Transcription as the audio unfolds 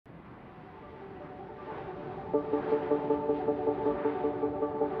Dublin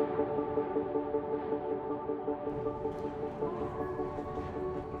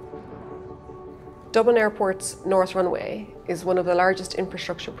Airport's North Runway is one of the largest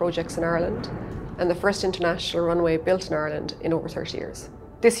infrastructure projects in Ireland and the first international runway built in Ireland in over 30 years.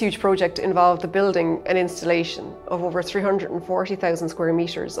 This huge project involved the building and installation of over 340,000 square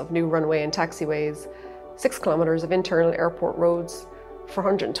metres of new runway and taxiways, 6 kilometres of internal airport roads,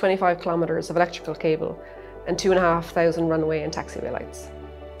 425 kilometres of electrical cable and 2,500 runway and taxiway lights.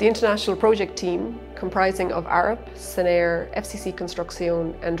 The international project team, comprising of Arup, SENER, FCC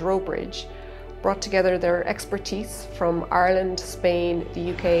Construcción and Roadbridge, brought together their expertise from Ireland, Spain,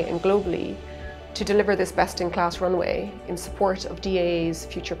 the UK and globally to deliver this best-in-class runway in support of DAA's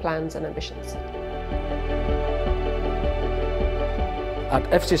future plans and ambitions. At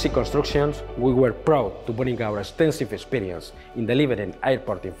FCC Construction, we were proud to bring our extensive experience in delivering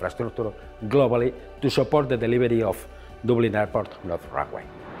airport infrastructure globally to support the delivery of Dublin Airport North Runway.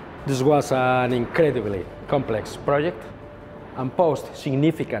 This was an incredibly complex project and posed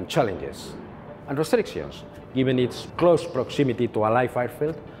significant challenges and restrictions, given its close proximity to a live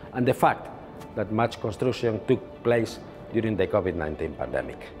airfield and the fact that much construction took place during the COVID-19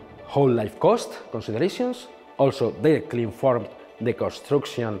 pandemic. Whole life cost considerations also directly informed the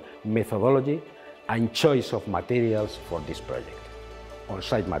construction methodology and choice of materials for this project.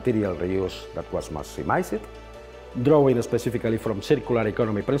 On-site material reuse that was maximized, drawing specifically from circular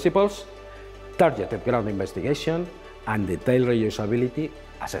economy principles, targeted ground investigation, and detailed reusability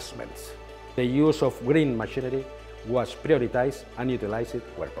assessments. The use of green machinery was prioritized and utilized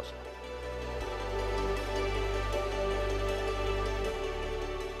where possible.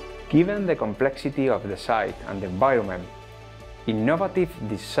 Given the complexity of the site and the environment, innovative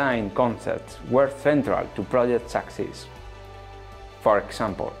design concepts were central to project success. For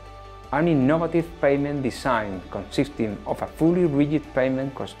example, an innovative pavement design consisting of a fully rigid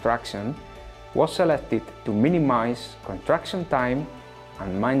pavement construction was selected to minimize construction time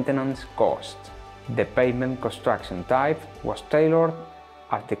and maintenance costs. The pavement construction type was tailored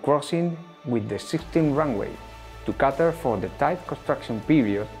at the crossing with the existing runway to cater for the tight construction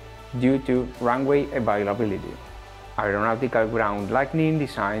period due to runway availability. Aeronautical ground lightning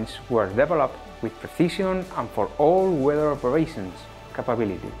designs were developed with precision and for all weather operations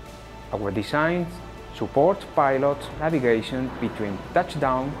capability. Our designs support pilot navigation between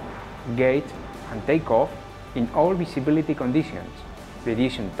touchdown, gate and takeoff in all visibility conditions,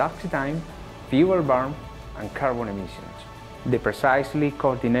 reducing taxi time, fuel burn and carbon emissions. The precisely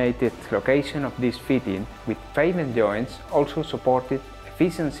coordinated location of this fitting with pavement joints also supported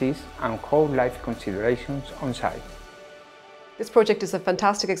efficiencies and whole life considerations on site. This project is a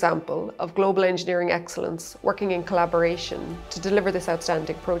fantastic example of global engineering excellence working in collaboration to deliver this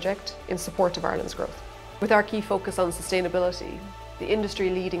outstanding project in support of Ireland's growth. With our key focus on sustainability, the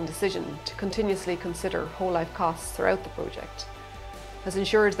industry-leading decision to continuously consider whole-life costs throughout the project has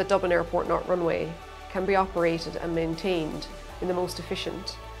ensured that Dublin Airport North Runway can be operated and maintained in the most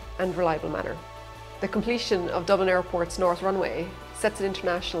efficient and reliable manner. The completion of Dublin Airport's North Runway sets an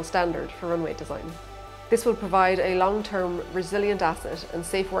international standard for runway design. This will provide a long-term resilient asset and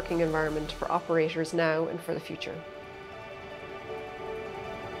safe working environment for operators now and for the future.